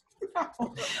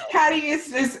 Hattie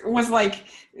was like,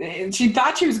 she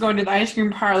thought she was going to the ice cream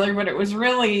parlor, but it was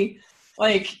really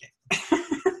like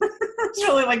it's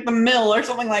really like the mill or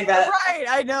something like that. Right,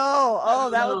 I know. Oh,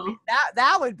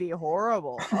 that would be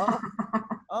horrible.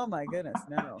 Oh my goodness,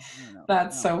 no.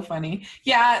 That's so funny.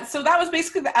 Yeah, so that was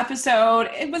basically the episode.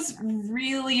 It was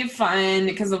really fun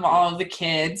because of all of the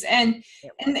kids, and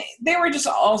they were just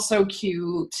all so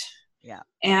cute. Yeah.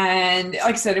 And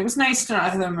like I said, it was nice to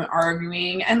not have them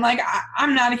arguing. And like,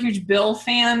 I'm not a huge Bill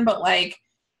fan, but like,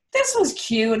 this was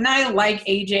cute, and I like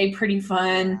AJ pretty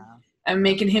fun. And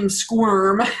making him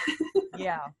squirm.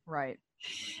 Yeah, right.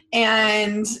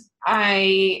 And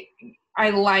I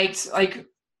liked like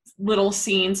little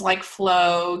scenes like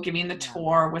Flo giving the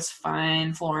tour was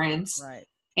fun, Florence. Right.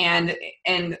 And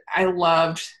I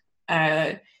loved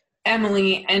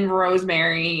Emily and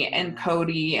Rosemary and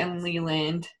Cody and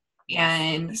Leland.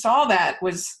 And so all that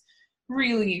was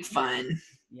really fun.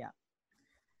 Yeah.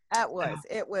 That was.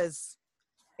 It was.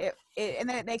 And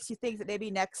then it makes you think that maybe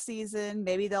next season,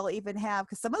 maybe they'll even have,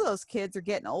 because some of those kids are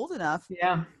getting old enough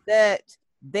that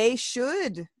they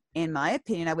should, in my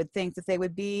opinion, I would think that they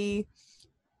would be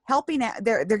helping out.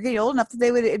 They're getting old enough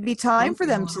that it'd be time for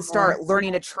them to start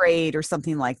learning a trade or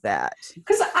something like that.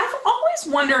 Because I've always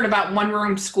wondered about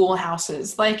one-room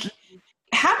schoolhouses. Like,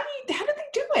 how do they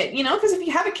do it? You know, because if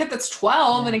you have a kid that's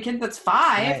 12 and a kid that's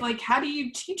 5, like, how do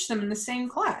you teach them in the same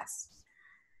class?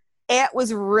 It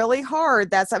was really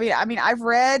hard. I mean, I've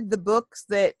read the books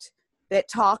that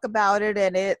talk about it,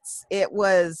 and it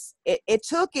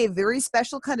took a very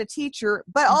special kind of teacher.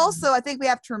 But also, I think we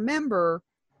have to remember,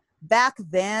 back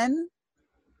then,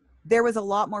 there was a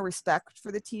lot more respect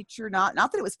for the teacher. Not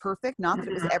that it was perfect, not that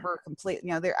it was ever complete.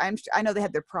 You know, I know they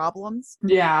had their problems.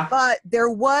 Yeah. But there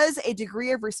was a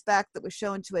degree of respect that was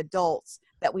shown to adults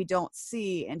that we don't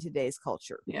see in today's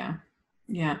culture. Yeah.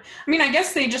 Yeah. I mean, I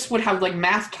guess they just would have like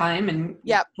math time, and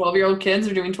 12-year-old kids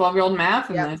are doing 12-year-old math,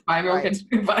 and the 5-year-old kids are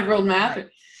doing 5-year-old math,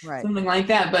 or something like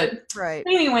that. But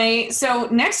anyway, so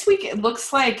next week it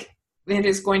looks like it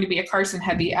is going to be a Carson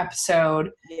heavy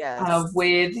episode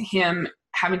with him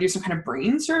having to do some kind of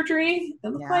brain surgery. It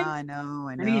looked like I know.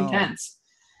 Pretty intense.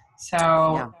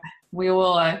 So we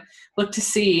will look to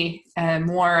see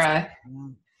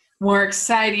more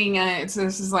exciting. So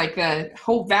this is like the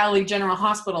Hope Valley General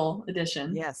Hospital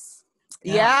edition. Yes.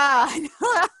 Yeah.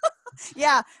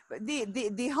 Yeah.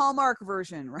 The Hallmark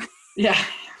version, right? Yeah.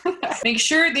 Make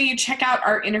sure that you check out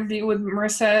our interview with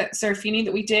Marissa Serafini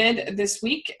that we did this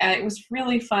week. It was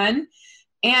really fun.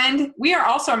 And we are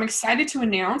also, I'm excited to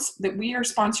announce that we are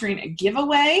sponsoring a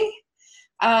giveaway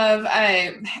of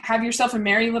Have Yourself a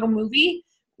Merry Little Movie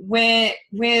with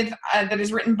that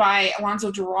is written by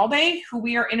Alonso Giralde, who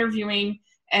we are interviewing,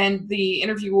 and the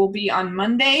interview will be on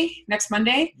next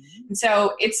Monday. And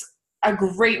so it's a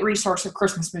great resource of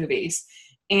Christmas movies,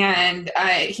 and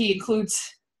he includes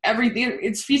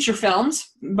it's feature films,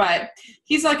 but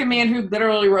he's like a man who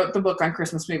literally wrote the book on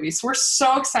Christmas movies. So we're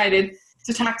so excited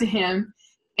to talk to him,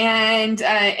 and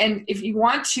if you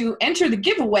want to enter the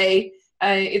giveaway,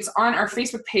 it's on our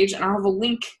Facebook page, and I'll have a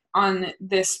link on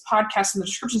this podcast in the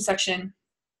description section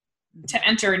to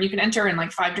enter, and you can enter in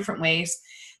like 5 different ways,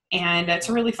 and it's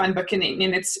a really fun book, and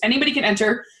it's anybody can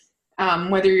enter,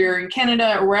 whether you're in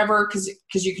Canada or wherever,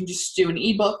 because you can just do an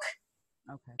ebook.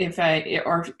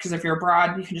 Because if you're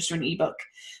abroad, you can just do an ebook.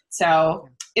 So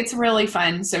it's really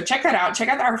fun. So check that out. Check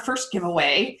out our first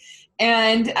giveaway,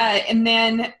 and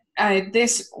then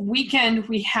this weekend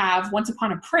we have Once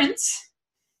Upon a Prince.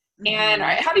 And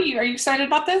are you excited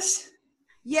about this?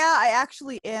 Yeah, I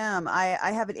actually am.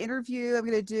 I have an interview I'm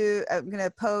going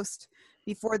to post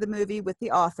before the movie with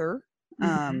the author.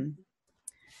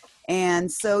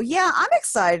 And so, I'm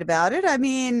excited about it. I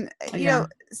mean,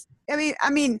 I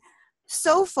mean,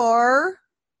 so far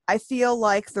I feel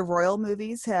like the royal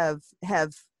movies have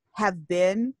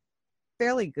been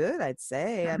fairly good, I'd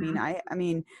say. I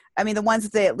mean, the ones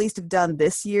that they at least have done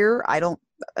this year,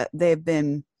 I've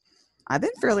been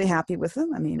fairly happy with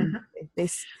them. I mean,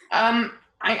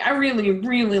 I really,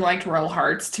 really liked Royal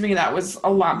Hearts. To me, that was a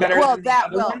lot better than the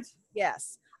other ones.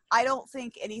 Yes. I don't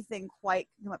think anything quite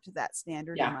come up to that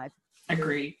standard. Yeah, in my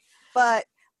agree. But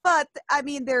I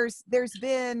mean, there's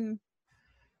been,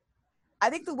 I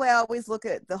think the way I always look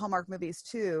at the Hallmark movies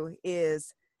too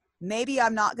is maybe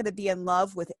I'm not going to be in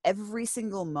love with every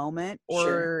single moment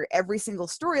or every single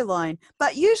storyline,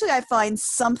 but usually I find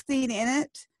something in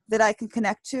it that I can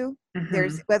connect to.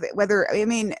 There's whether I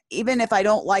mean, even if I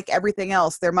don't like everything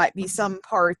else, there might be some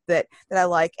part that I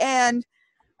like, and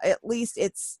at least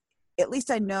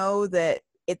I know that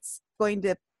it's going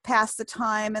to pass the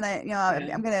time, and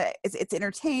I'm gonna it's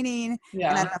entertaining, and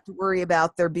I don't have to worry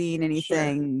about there being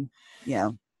anything.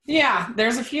 Yeah,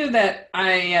 there's a few that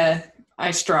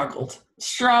I struggled.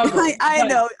 struggle.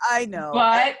 I know.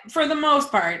 But for the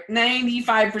most part,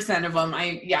 95% of them,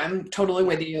 I'm totally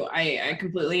with you. I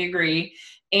completely agree.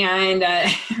 And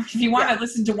if you want to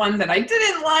listen to one that I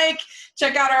didn't like,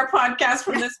 check out our podcast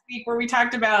from this week where we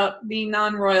talked about the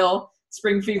non-royal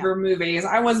Spring Fever movies.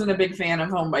 I wasn't a big fan of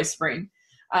Home by Spring,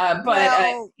 but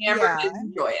Amber did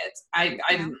enjoy it. I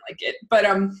didn't like it, but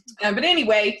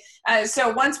anyway, so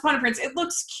Once Upon a Prince, it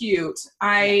looks cute.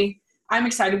 I'm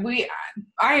excited.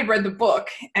 I had read the book,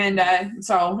 and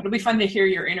so it'll be fun to hear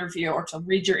your interview or to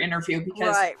read your interview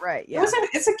because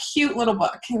it's a cute little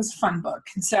book. It was a fun book,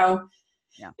 and so.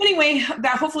 Yeah. Anyway,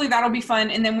 hopefully that'll be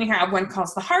fun. And then we have When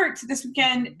Calls the Heart this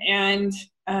weekend and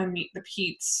Meet the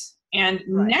Peets. And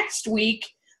next week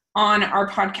on our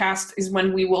podcast is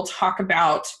when we will talk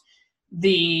about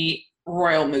the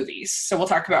royal movies. So we'll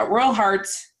talk about Royal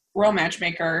Hearts, Royal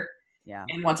Matchmaker,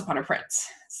 and Once Upon a Prince.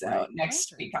 So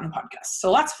next week on the podcast.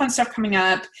 So lots of fun stuff coming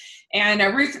up. And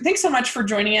Ruth, thanks so much for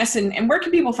joining us. And where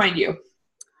can people find you?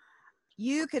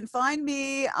 You can find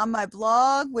me on my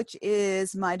blog, which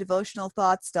is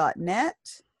mydevotionalthoughts.net.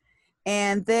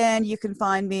 And then you can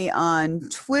find me on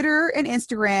Twitter and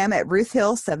Instagram at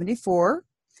RuthHill74.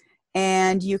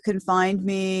 And you can find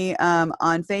me on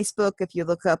Facebook. If you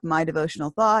look up My Devotional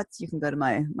Thoughts, you can go to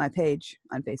my page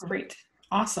on Facebook. Great.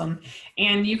 Awesome.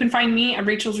 And you can find me at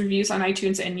Rachel's Reviews on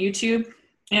iTunes and YouTube.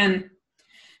 And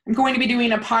I'm going to be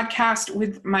doing a podcast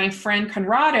with my friend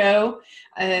Conrado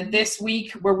this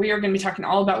week where we are going to be talking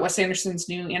all about Wes Anderson's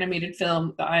new animated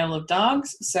film, The Isle of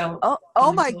Dogs. So,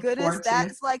 oh my goodness,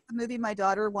 that's like the movie my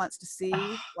daughter wants to see.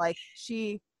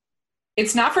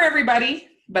 It's not for everybody,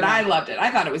 but I loved it.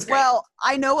 I thought it was great. Well,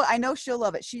 I know she'll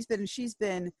love it. She's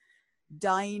been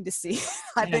dying to see.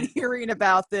 I've been hearing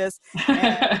about this.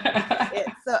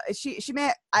 So she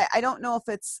may. I don't know if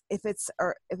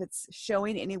it's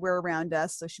showing anywhere around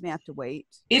us, so she may have to wait.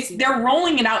 They're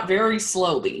rolling it out very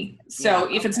slowly.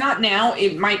 So if it's not now,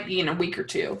 it might be in a week or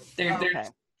two. They're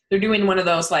doing one of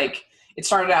those like it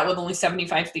started out with only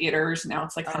 75 theaters. Now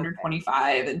it's like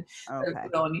 125, and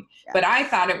but I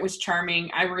thought it was charming.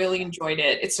 I really enjoyed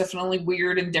it. It's definitely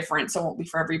weird and different, so it won't be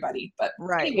for everybody. But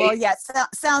anyway. Well,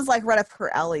 sounds like right up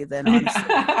her alley then.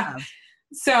 Honestly.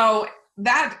 So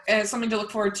that is something to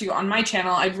look forward to on my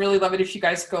channel. I'd really love it if you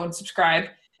guys go and subscribe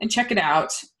and check it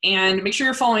out. And make sure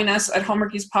you're following us at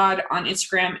Hallmarkies Pod on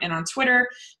Instagram and on Twitter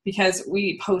because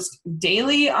we post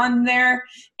daily on there.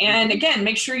 And again,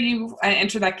 make sure you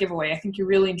enter that giveaway. I think you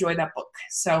really enjoyed that book.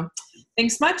 So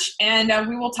thanks much. And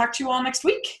we will talk to you all next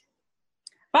week.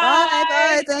 Bye.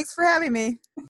 Bye. Thanks for having me.